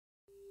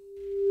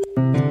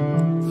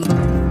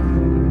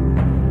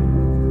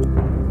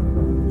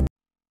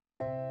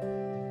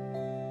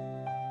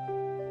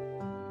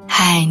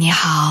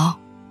好，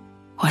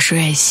我是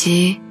蕊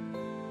希，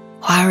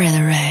花蕊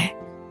的蕊，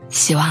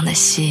希望的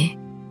希。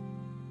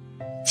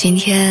今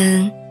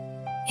天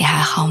你还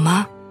好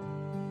吗？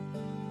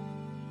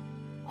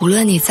无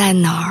论你在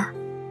哪儿，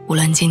无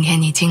论今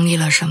天你经历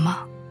了什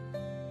么，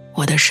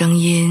我的声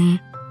音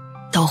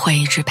都会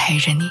一直陪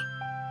着你。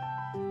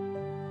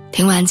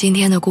听完今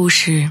天的故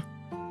事，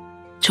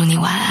祝你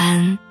晚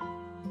安，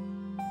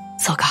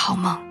做个好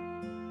梦。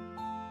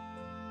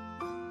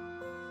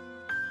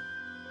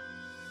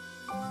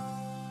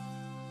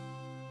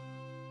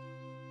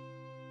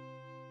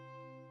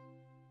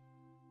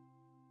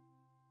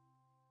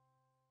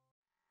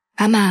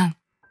妈妈，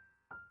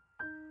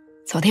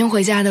昨天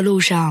回家的路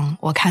上，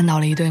我看到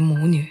了一对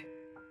母女。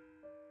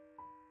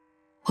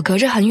我隔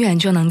着很远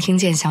就能听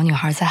见小女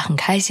孩在很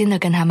开心地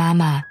跟她妈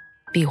妈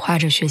比划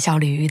着学校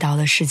里遇到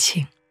的事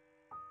情。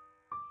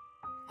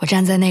我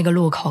站在那个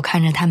路口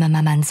看着他们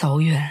慢慢走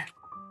远，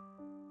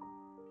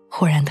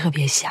忽然特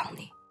别想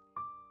你。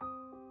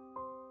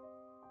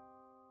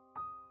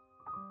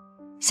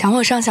想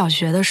我上小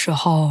学的时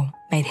候，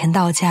每天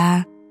到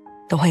家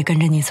都会跟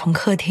着你从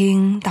客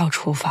厅到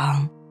厨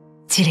房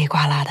叽里呱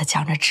啦地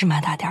讲着芝麻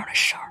大点的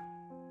事儿，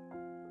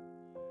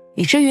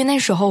以至于那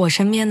时候我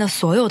身边的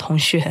所有同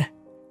学，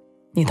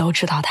你都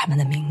知道他们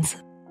的名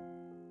字。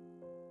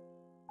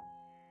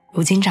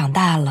如今长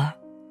大了，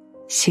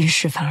心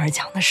事反而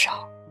讲得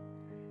少，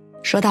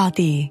说到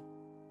底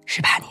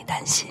是怕你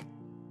担心。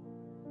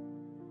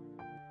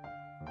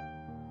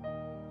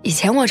以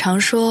前我常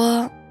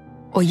说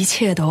我一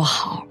切都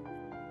好，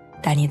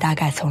但你大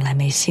概从来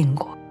没信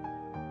过。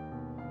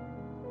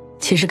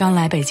其实刚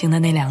来北京的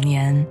那2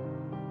年，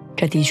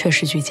这的确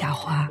是句假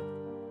话。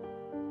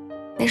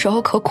那时候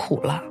可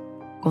苦了，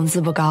工资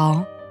不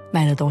高，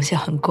卖的东西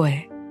很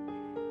贵，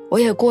我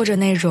也过着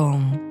那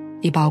种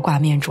一包挂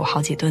面煮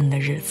好几顿的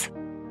日子。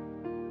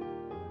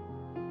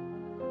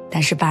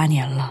但是8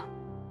年了，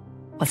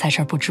我在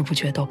这儿不知不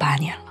觉都8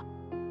年了。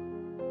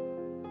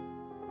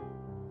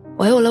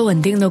我有了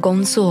稳定的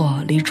工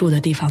作，离住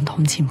的地方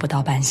通勤不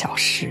到半小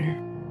时，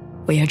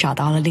我也找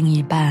到了另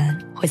一半，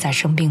会在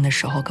生病的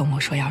时候跟我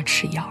说要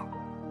吃药。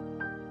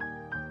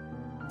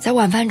在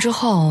晚饭之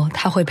后，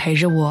他会陪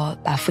着我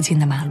把附近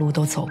的马路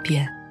都走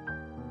遍，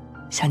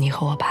像你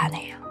和我爸那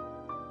样。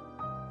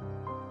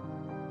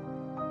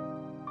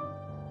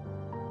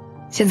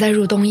现在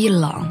入冬一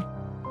冷，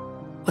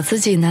我自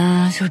己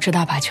呢就知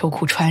道把秋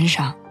裤穿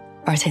上，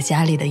而且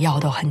家里的药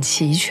都很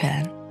齐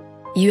全，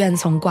医院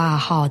从挂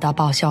号到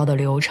报销的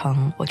流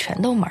程我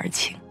全都门儿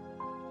清，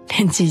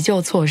连急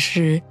救措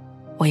施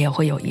我也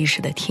会有意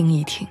识地听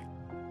一听。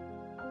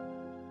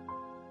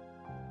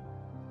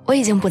我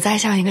已经不再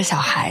像一个小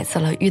孩子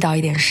了，遇到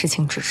一点事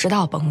情只知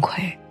道崩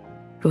溃。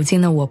如今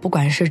的我，不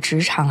管是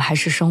职场还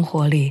是生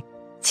活里，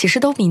其实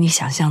都比你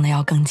想象的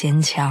要更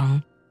坚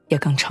强，也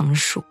更成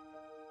熟。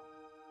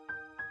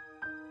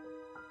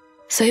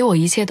所以我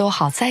一切都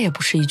好，再也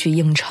不是一句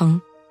硬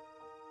撑，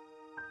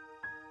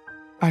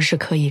而是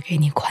可以给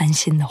你宽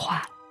心的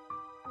话。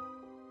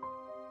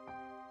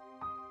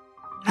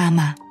妈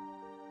妈，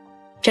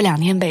这2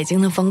天北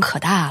京的风可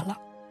大了，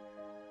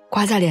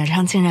刮在脸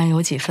上竟然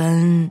有几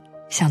分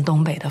像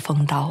东北的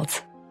风刀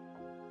子。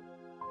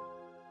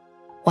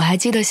我还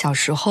记得小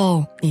时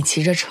候你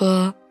骑着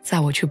车载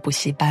我去补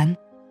习班，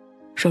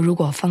说如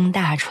果风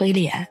大吹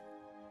脸，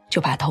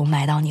就把头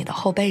埋到你的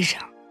后背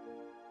上。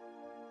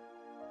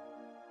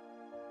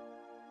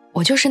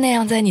我就是那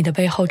样在你的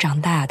背后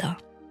长大的，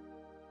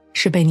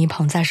是被你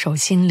捧在手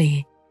心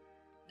里，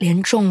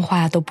连重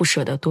话都不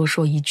舍得多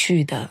说一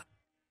句的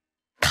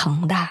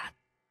疼大的。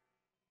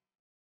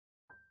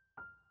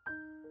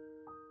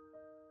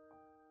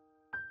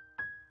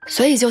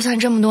所以就算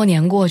这么多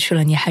年过去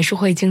了，你还是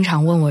会经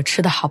常问我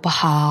吃得好不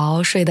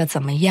好，睡得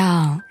怎么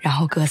样，然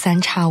后隔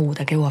3差5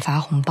的给我发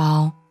红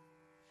包，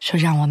说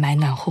让我买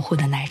暖乎乎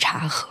的奶茶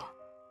喝。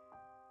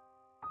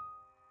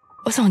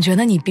我总觉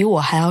得你比我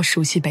还要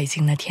熟悉北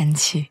京的天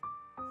气，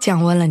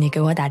降温了你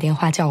给我打电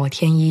话叫我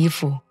添衣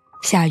服，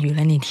下雨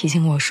了你提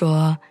醒我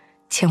说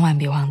千万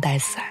别忘带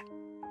伞。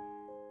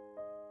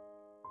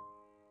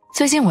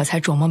最近我才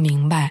琢磨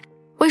明白，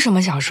为什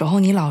么小时候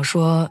你老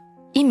说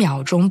1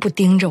秒钟不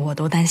盯着我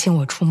都担心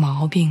我出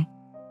毛病。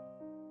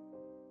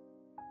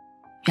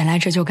原来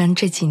这就跟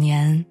这几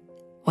年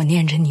我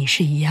念着你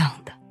是一样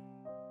的。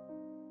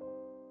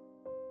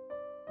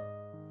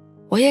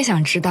我也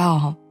想知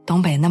道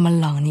东北那么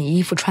冷，你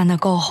衣服穿得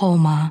够厚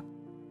吗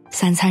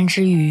？3餐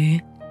之余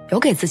有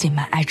给自己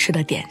买爱吃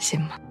的点心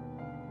吗？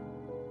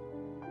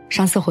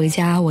上次回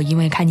家，我因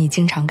为看你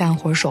经常干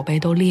活手背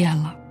都裂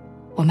了，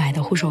我买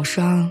的护手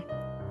霜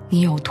你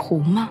有涂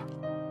吗？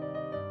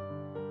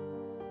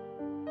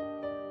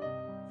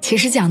其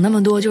实讲那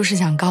么多就是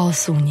想告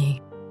诉你，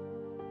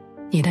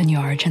你的女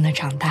儿真的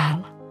长大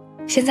了，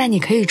现在你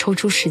可以抽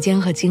出时间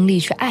和精力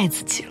去爱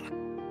自己了。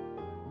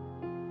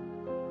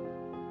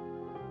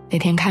那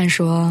天看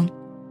说，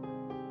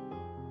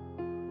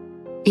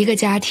一个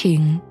家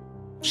庭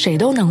谁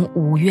都能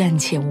无怨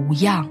且无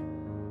恙，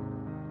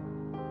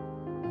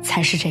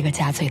才是这个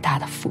家最大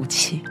的福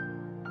气。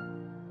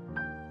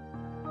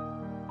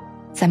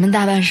咱们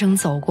大半生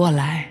走过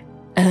来，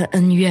恩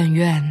恩怨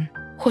怨，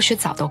或许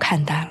早都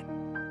看淡了，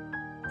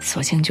索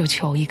性就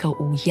求一个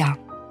无恙。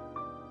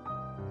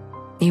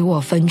你我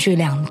分居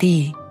两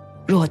地，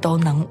若都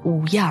能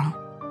无恙，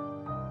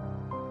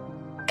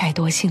该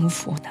多幸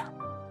福呢？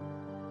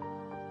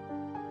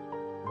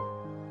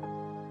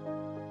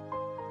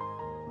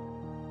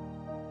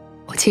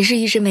我其实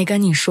一直没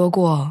跟你说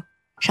过，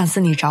上次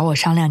你找我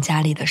商量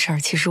家里的事儿，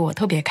其实我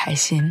特别开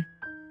心。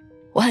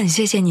我很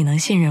谢谢你能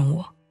信任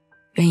我，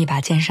愿意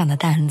把肩上的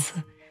担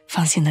子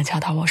放心地交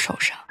到我手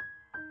上。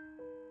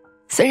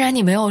虽然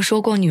你没有说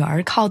过女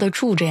儿靠得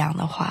住这样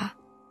的话，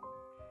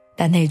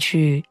但那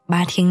句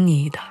妈听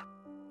你的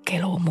给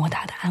了我莫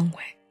大的安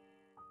慰。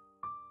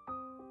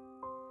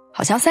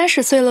好像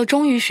30岁了，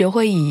终于学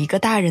会以一个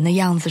大人的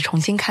样子重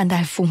新看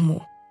待父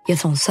母，也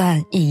总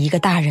算以一个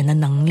大人的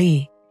能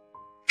力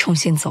重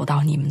新走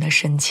到你们的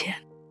身前。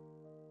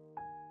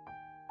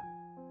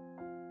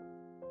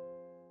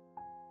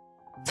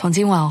从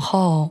今往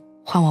后，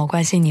换我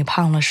关心你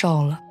胖了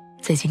瘦了，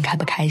最近开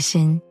不开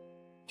心，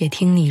也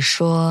听你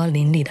说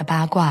邻里的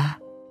八卦，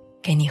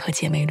给你和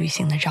姐妹旅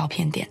行的照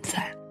片点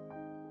赞。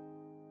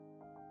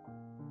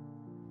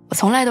我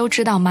从来都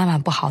知道妈妈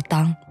不好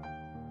当，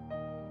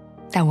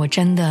但我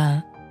真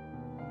的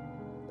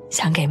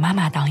想给妈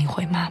妈当一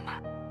回妈妈。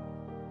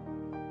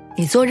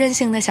你做任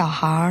性的小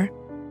孩，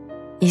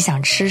你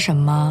想吃什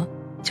么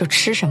就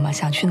吃什么，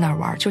想去哪儿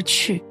玩就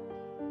去，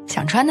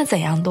想穿的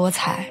怎样多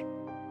彩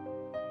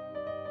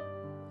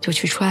就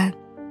去穿，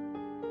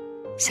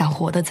想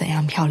活得怎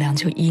样漂亮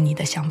就依你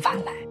的想法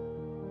来。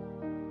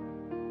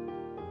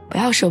不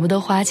要舍不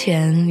得花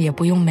钱，也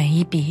不用每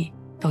一笔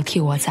都替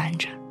我攒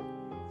着。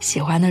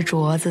喜欢的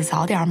镯子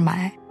早点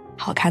买，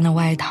好看的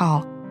外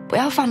套不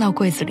要放到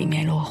柜子里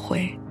面落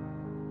灰。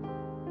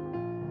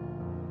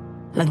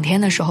冷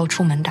天的时候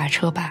出门打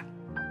车吧，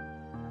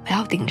不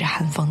要顶着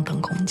寒风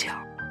等公交。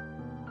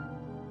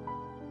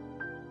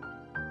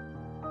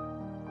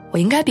我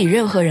应该比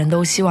任何人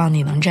都希望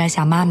你能摘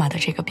下妈妈的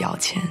这个标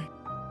签，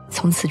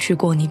从此去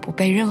过你不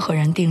被任何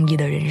人定义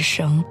的人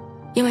生，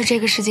因为这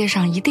个世界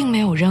上一定没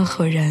有任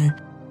何人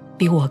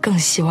比我更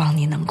希望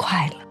你能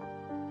快乐。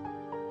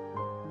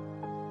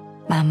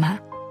妈妈，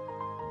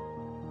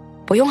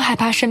不用害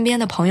怕身边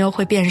的朋友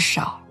会变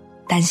少，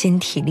担心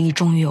体力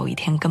终于有一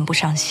天跟不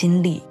上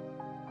心力，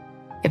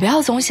也不要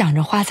总想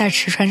着花在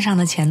吃穿上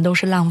的钱都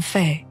是浪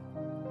费。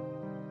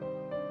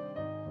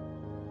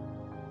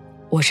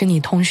我是你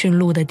通讯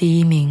录的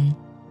第1名，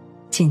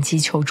紧急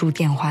求助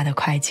电话的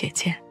快捷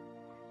键，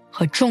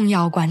和重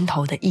要关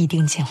头的一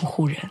定监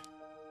护人。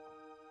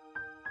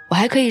我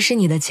还可以是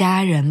你的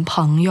家人、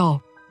朋友，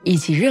以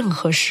及任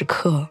何时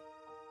刻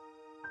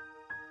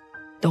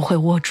都会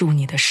握住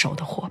你的手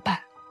的伙伴。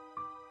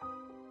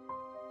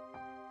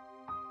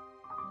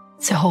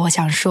最后我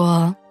想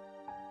说，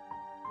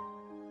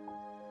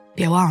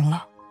别忘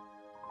了，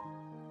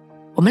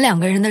我们2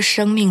个人的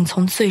生命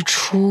从最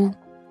初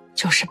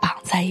就是绑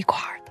在一块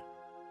儿的，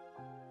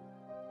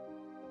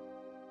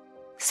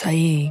所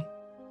以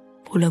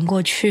无论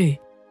过去、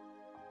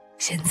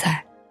现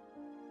在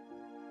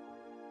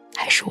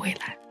还是未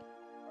来，